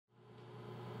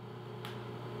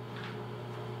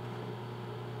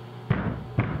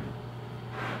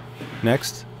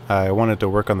Next, I wanted to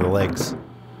work on the legs.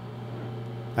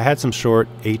 I had some short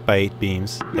 8x8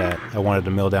 beams that I wanted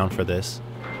to mill down for this,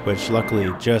 which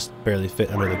luckily just barely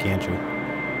fit under the gantry.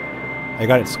 I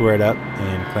got it squared up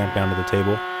and clamped down to the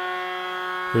table.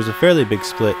 There's a fairly big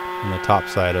split on the top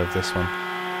side of this one,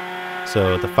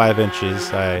 so the 5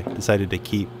 inches I decided to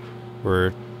keep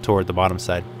were toward the bottom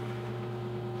side.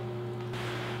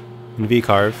 In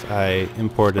Vcarve, I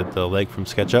imported the leg from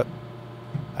SketchUp.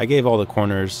 I gave all the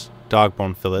corners dog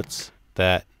bone fillets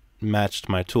that matched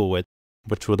my tool width,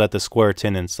 which would let the square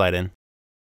tenon slide in.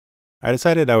 I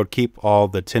decided I would keep all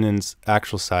the tenon's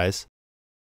actual size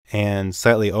and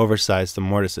slightly oversize the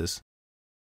mortises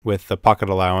with a pocket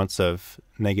allowance of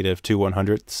 -2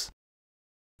 1/100ths,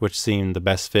 which seemed the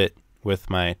best fit with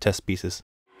my test pieces.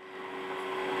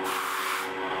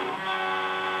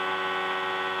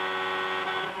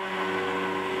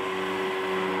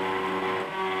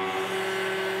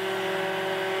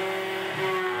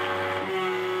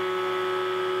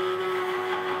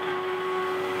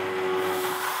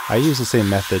 I used the same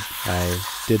method I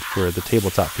did for the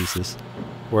tabletop pieces,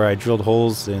 where I drilled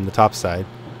holes in the top side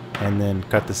and then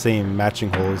cut the same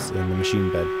matching holes in the machine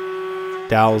bed.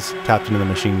 Dowels tapped into the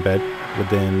machine bed would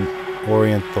then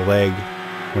orient the leg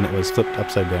when it was flipped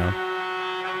upside down,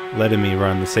 letting me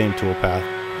run the same toolpath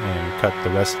and cut the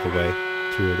rest of the way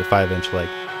through the 5-inch leg.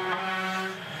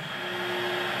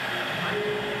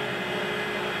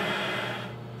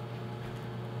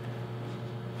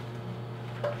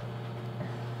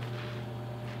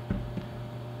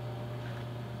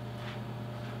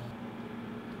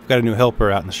 Got a new helper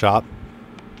out in the shop.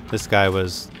 This guy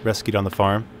was rescued on the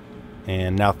farm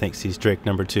and now thinks he's Drake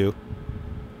number 2.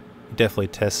 He definitely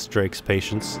tests Drake's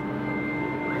patience.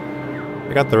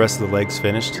 I got the rest of the legs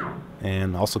finished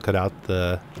and also cut out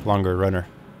the longer runner.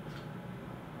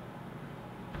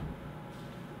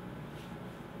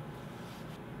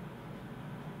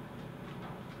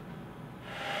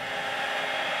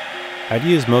 I'd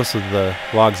used most of the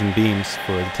logs and beams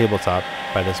for the tabletop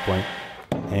by this point,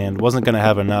 and wasn't going to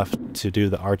have enough to do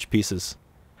the arch pieces.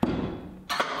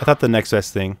 I thought the next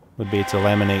best thing would be to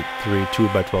laminate 3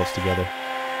 2x12s together.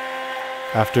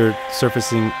 After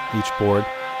surfacing each board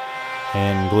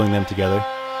and gluing them together,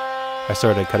 I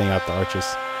started cutting out the arches.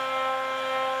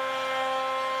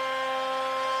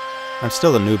 I'm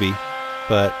still a newbie,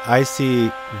 but I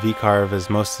see Vcarve as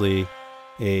mostly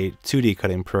a 2D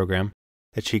cutting program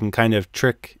that you can kind of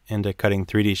trick into cutting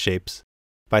 3D shapes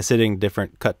by setting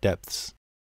different cut depths.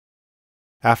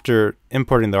 After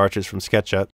importing the arches from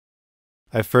SketchUp,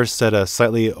 I first set a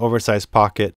slightly oversized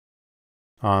pocket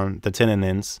on the tenon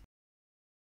ends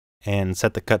and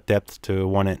set the cut depth to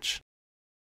 1 inch.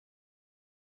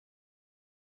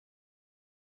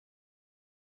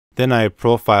 Then I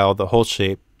profiled the hole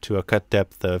shape to a cut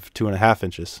depth of 2.5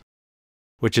 inches,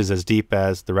 which is as deep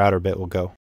as the router bit will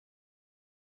go.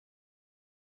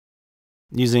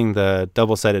 Using the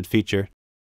double-sided feature,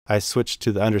 I switched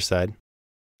to the underside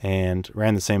and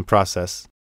ran the same process,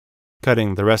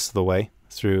 cutting the rest of the way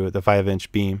through the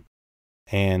 5-inch beam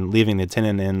and leaving the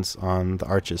tenon ends on the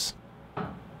arches.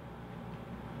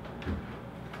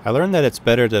 I learned that it's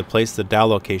better to place the dowel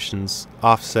locations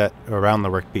offset around the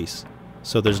workpiece,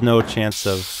 so there's no chance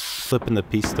of flipping the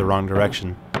piece the wrong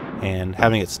direction and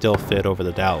having it still fit over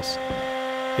the dowels.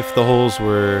 If the holes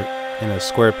were in a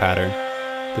square pattern,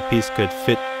 the piece could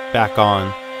fit back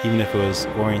on even if it was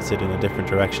oriented in a different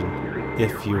direction,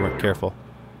 if you weren't careful.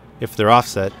 If they're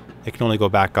offset, it can only go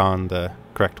back on the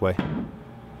correct way.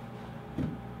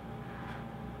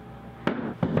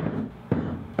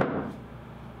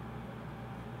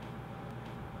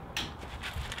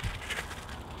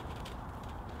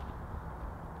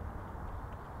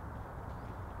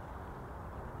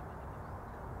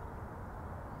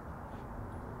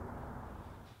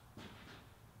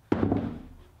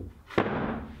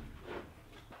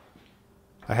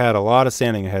 I had a lot of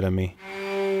sanding ahead of me.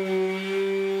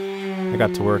 I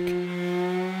got to work.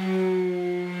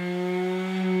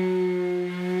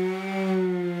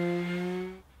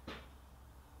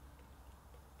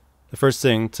 The first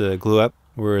thing to glue up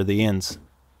were the ends.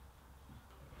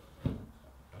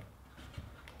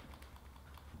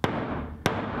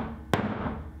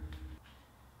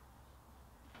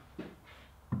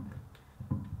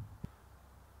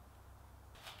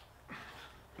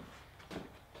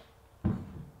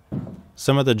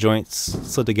 Some of the joints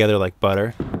slid together like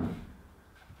butter.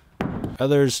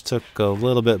 Others took a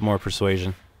little bit more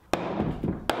persuasion.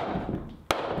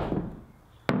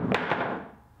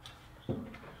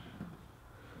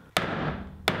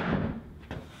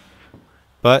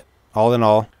 But all in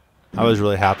all, I was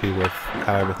really happy with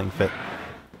how everything fit.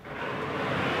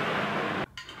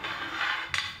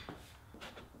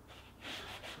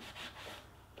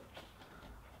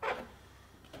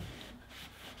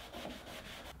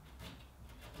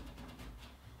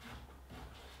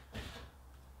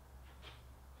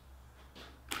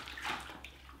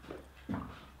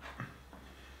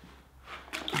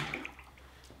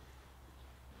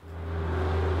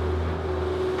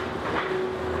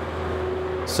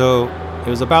 So it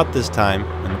was about this time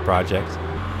in the project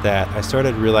that I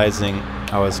started realizing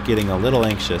I was getting a little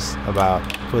anxious about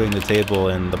putting the table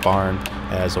in the barn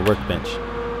as a workbench.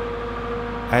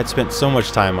 I had spent so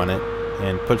much time on it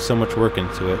and put so much work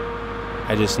into it.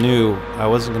 I just knew I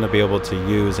wasn't going to be able to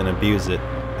use and abuse it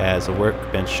as a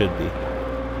workbench should be.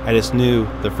 I just knew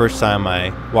the first time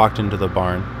I walked into the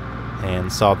barn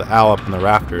and saw the owl up in the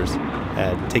rafters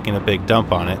had taken a big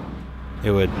dump on it,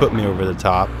 it would put me over the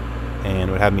top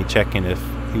and would have me checking if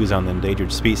he was on the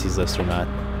endangered species list or not.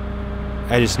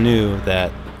 I just knew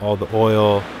that all the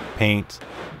oil, paint,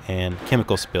 and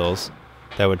chemical spills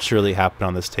that would surely happen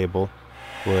on this table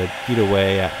would eat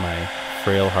away at my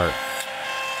frail heart.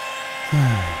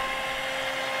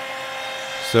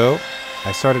 So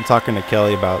I started talking to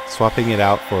Kelly about swapping it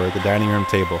out for the dining room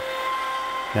table.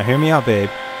 Now hear me out, babe.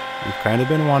 We've kind of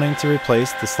been wanting to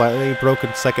replace the slightly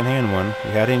broken secondhand one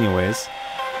we had anyways,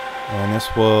 and this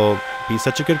will be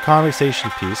such a good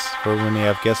conversation piece for when we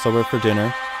have guests over for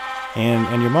dinner,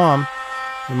 and your mom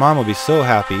will be so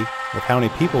happy with how many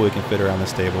people we can fit around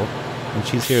this table when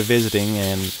she's here visiting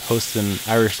and hosting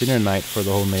Irish dinner night for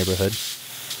the whole neighborhood.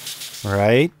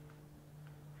 Right?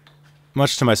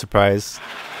 Much to my surprise,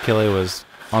 Kelly was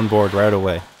on board right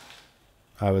away.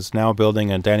 I was now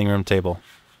building a dining room table.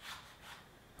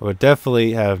 I would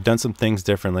definitely have done some things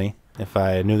differently if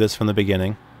I knew this from the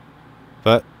beginning,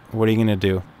 but what are you going to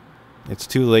do? It's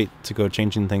too late to go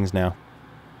changing things now.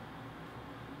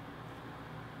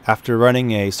 After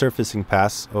running a surfacing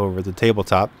pass over the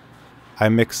tabletop, I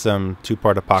mixed some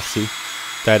 2-part epoxy,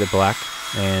 dyed it black,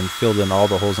 and filled in all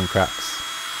the holes and cracks.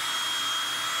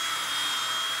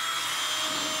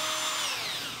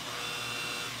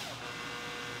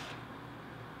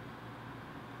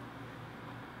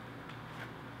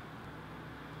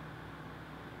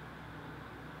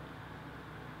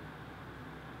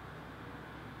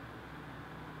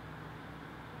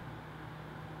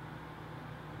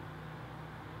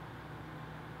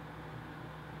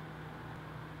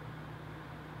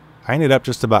 I ended up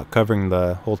just about covering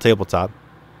the whole tabletop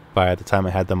by the time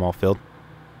I had them all filled.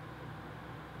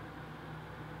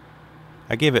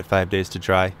 I gave it 5 days to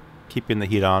dry, keeping the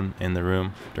heat on in the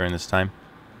room during this time.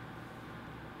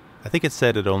 I think it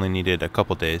said it only needed a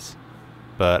couple days,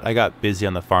 but I got busy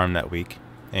on the farm that week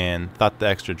and thought the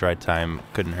extra dry time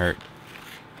couldn't hurt.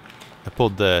 I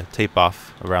pulled the tape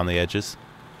off around the edges,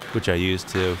 which I used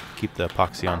to keep the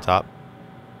epoxy on top.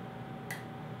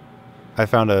 I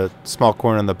found a small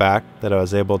corner in the back that I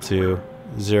was able to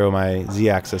zero my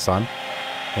Z-axis on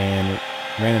and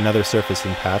ran another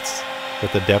surfacing pass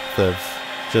with a depth of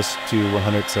just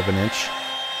 2/100ths of an inch.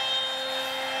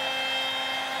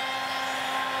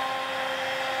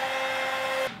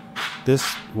 This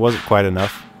wasn't quite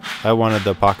enough. I wanted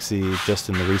the epoxy just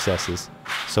in the recesses,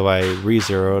 so I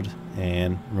re-zeroed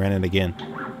and ran it again,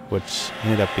 which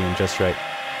ended up being just right.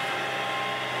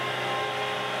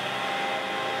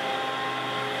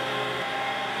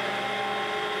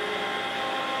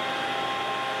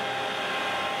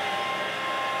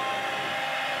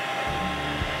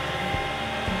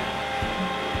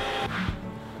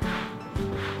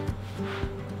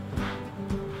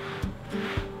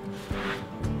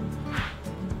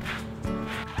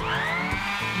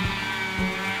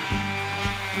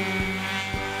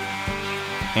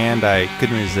 And I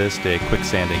couldn't resist a quick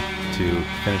sanding to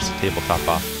finish the tabletop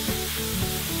off.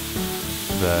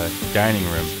 The dining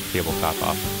room tabletop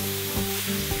off.